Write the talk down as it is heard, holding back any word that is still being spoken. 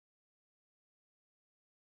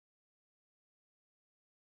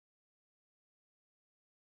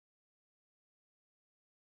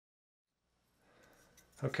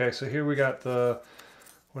Okay, so here we got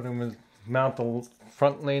what I'm going to mount the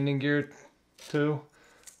front landing gear to.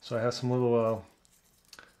 So I have some little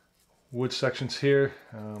wood sections here,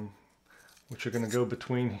 which are going to go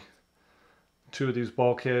between two of these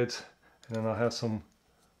bulkheads, and then I'll have some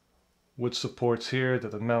wood supports here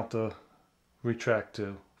that I'll mount the retract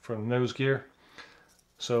to for the nose gear.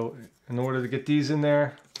 So in order to get these in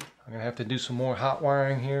there, I'm going to have to do some more hot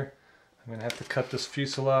wiring here. I'm going to have to cut this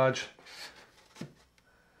fuselage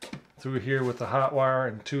through here with the hot wire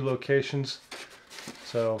in 2 locations.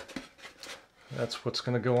 So that's what's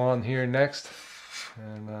going to go on here next.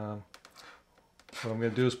 And what I'm going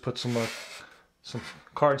to do is put some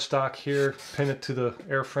cardstock here, pin it to the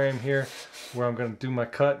airframe here where I'm going to do my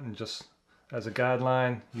cut, and just as a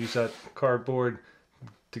guideline use that cardboard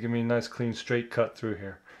to give me a nice clean straight cut through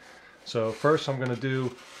here. So first I'm going to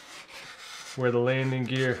do where the landing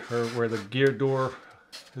gear, or where the gear door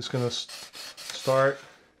is going to start.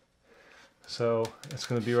 So it's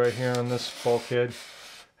going to be right here on this bulkhead,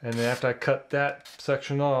 and then after I cut that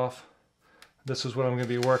section off, this is what I'm going to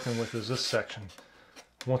be working with, is this section.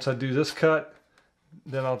 Once I do this cut,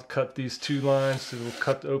 then I'll cut these 2 lines that will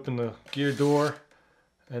cut open the gear door,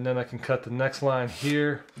 and then I can cut the next line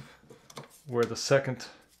here where the second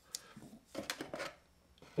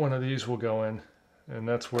one of these will go in, and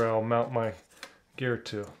that's where I'll mount my gear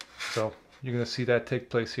to. So you're going to see that take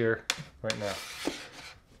place here right now.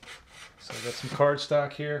 So I got some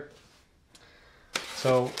cardstock here.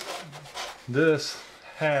 So this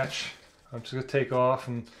hatch I'm just going to take off,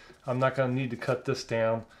 and I'm not going to need to cut this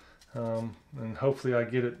down, and hopefully I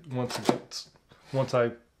get it once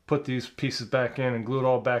I put these pieces back in and glue it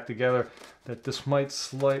all back together, that this might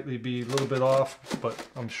slightly be a little bit off, but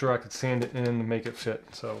I'm sure I could sand it in to make it fit.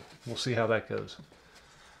 So we'll see how that goes.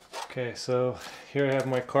 Okay, so here I have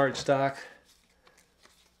my cardstock,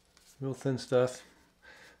 real thin stuff.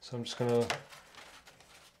 So I'm just going to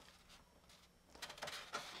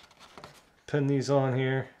pin these on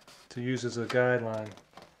here to use as a guideline.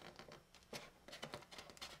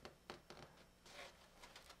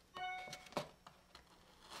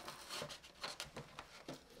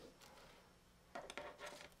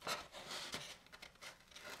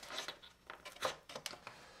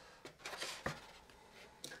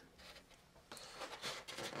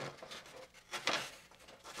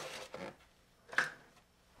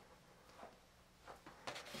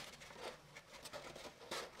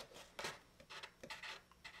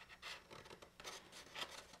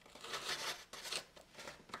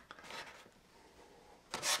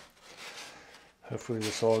 Hopefully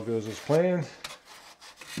this all goes as planned.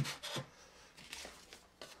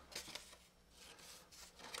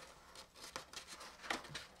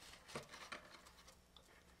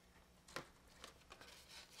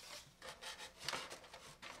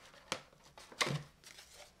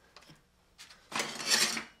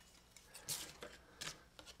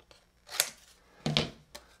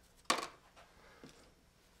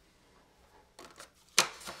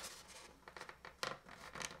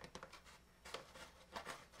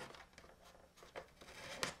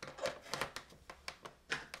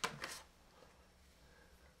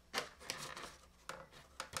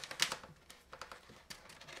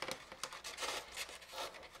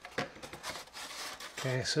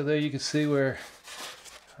 Okay, so there you can see where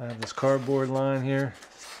I have this cardboard line here.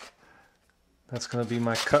 That's going to be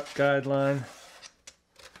my cut guideline.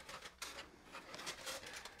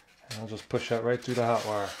 And I'll just push that right through the hot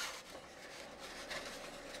wire.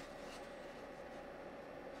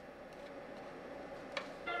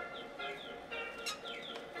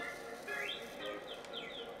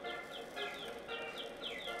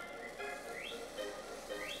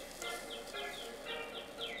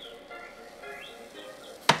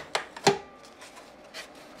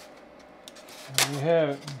 There you have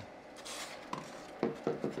it.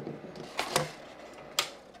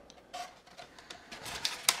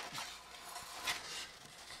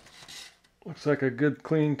 Looks like a good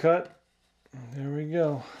clean cut. There we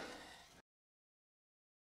go.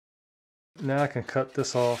 Now I can cut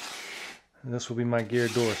this off, and this will be my gear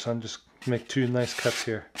door. So I'm just make 2 nice cuts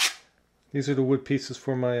here. These are the wood pieces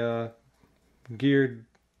for my gear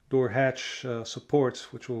door hatch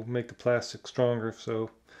supports, which will make the plastic stronger so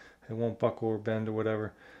it won't buckle or bend or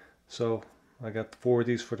whatever. So I got 4 of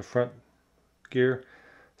these for the front gear.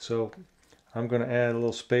 So I'm going to add a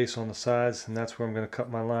little space on the sides, and that's where I'm going to cut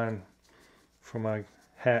my line for my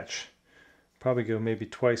hatch. Probably go maybe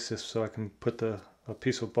twice this, so I can put a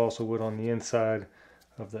piece of balsa wood on the inside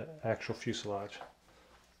of the actual fuselage.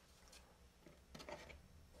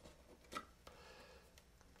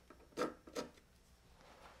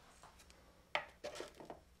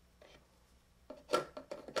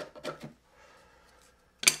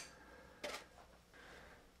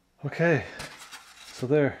 Okay, so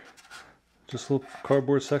there, just little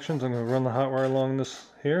cardboard sections. I'm going to run the hot wire along this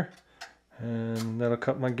here, and that'll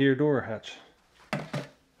cut my gear door hatch.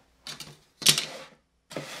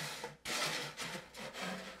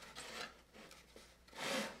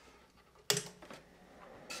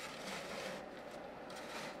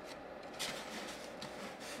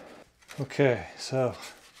 Okay, so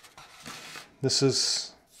this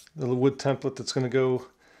is the wood template that's going to go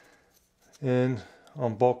in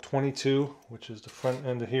on bulk 22, which is the front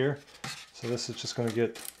end of here. So this is just going to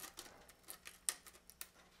get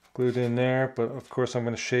glued in there, but of course I'm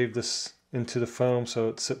going to shave this into the foam so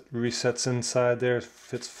it resets inside there,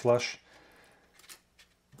 fits flush.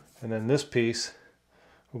 And then this piece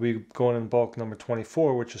will be going in bulk number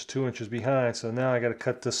 24, which is 2 inches behind. So now I got to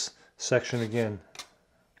cut this section again,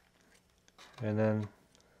 and then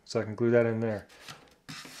so I can glue that in there.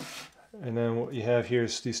 And then what you have here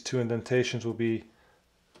is these 2 indentations will be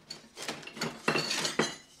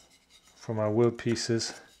for my wood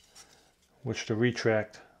pieces, which the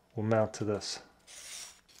retract will mount to this.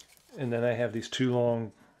 And then I have these 2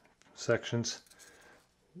 long sections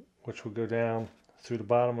which will go down through the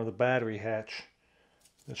bottom of the battery hatch,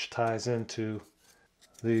 which ties into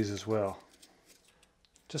these as well,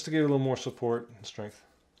 just to give it a little more support and strength.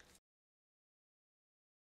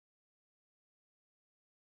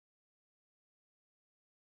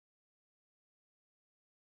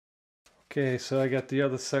 Okay, so I got the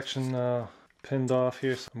other section pinned off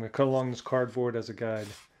here, so I'm going to cut along this cardboard as a guide.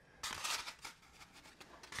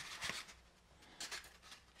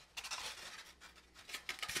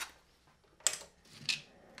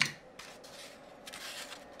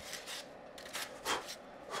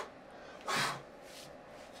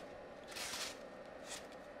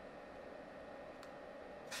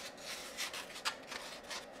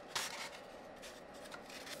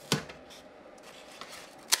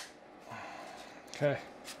 Okay.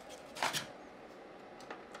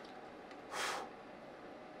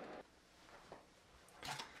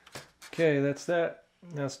 Okay, that's that.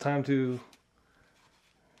 Now it's time to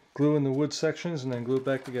glue in the wood sections and then glue it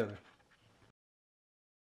back together.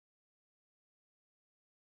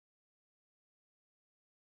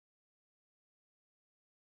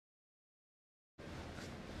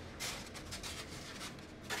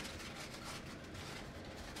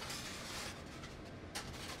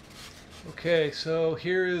 Okay, so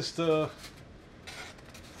here is the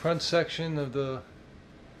front section of the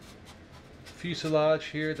fuselage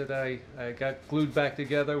here that I got glued back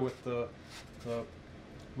together with the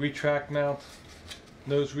retract mount,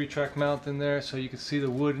 nose retract mount in there, so you can see the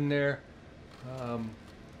wood in there.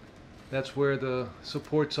 That's where the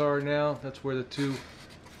supports are now. That's where the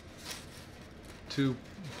two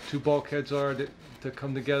bulkheads are that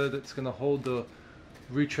come together. That's going to hold the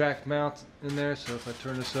retract mount in there. So if I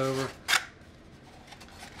turn this over,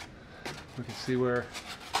 we can see where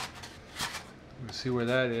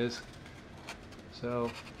that is. So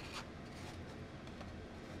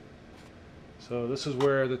this is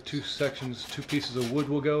where the 2 pieces of wood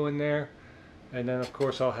will go in there, and then of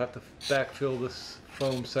course I'll have to backfill this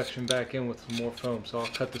foam section back in with some more foam. So I'll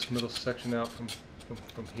cut this middle section out from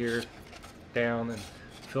here down and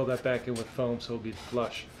fill that back in with foam so it'll be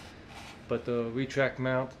flush. But the retract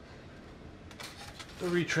mount, the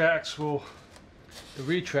retract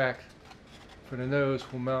for the nose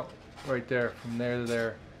will mount right there, from there to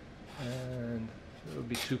there, and it will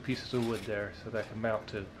be 2 pieces of wood there so that can mount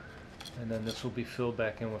to. And then this will be filled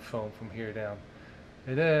back in with foam from here down.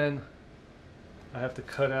 And then I have to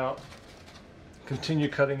continue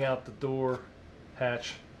cutting out the door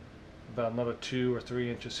hatch about another 2 or 3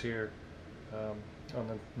 inches here on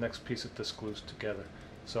the next piece that this glues together.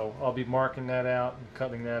 So I'll be marking that out and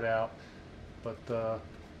cutting that out, but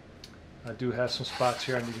I do have some spots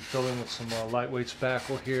here I need to fill in with some lightweight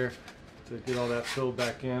spackle here to get all that filled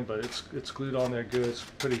back in, but it's glued on there good. It's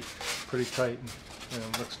pretty tight,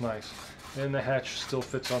 and looks nice. And the hatch still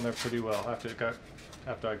fits on there pretty well.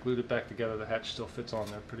 After I glued it back together, the hatch still fits on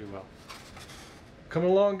there pretty well.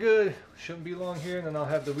 Coming along good. Shouldn't be long here, and then I'll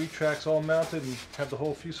have the retracts all mounted and have the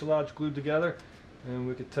whole fuselage glued together, and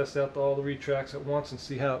we could test out all the retracts at once and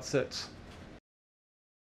see how it sits.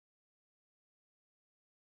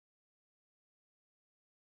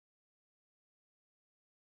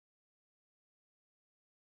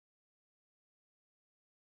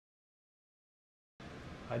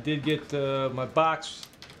 I did get my box.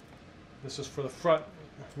 This is for the front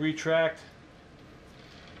retract.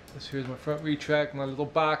 This here's my front retract. My little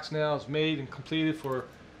box now is made and completed for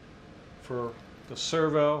the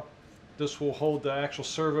servo. This will hold the actual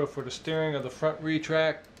servo for the steering of the front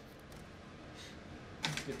retract.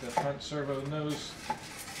 Get the front servo nose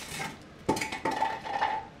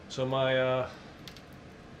So my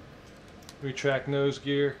retract nose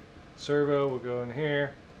gear servo will go in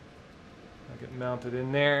here. I'll get mounted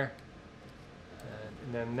in there,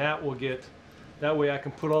 and then that will get, that way I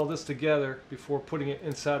can put all this together before putting it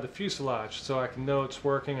inside the fuselage, so I can know it's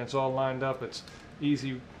working, it's all lined up, it's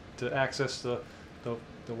easy to access the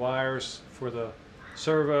wires for the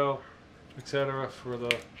servo, etc., for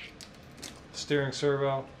the steering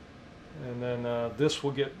servo. And then this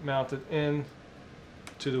will get mounted in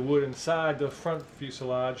to the wood inside the front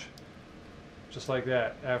fuselage, just like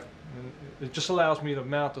that. It just allows me to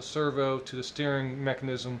mount the servo to the steering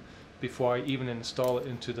mechanism before I even install it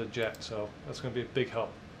into the jet, so that's going to be a big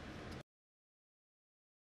help.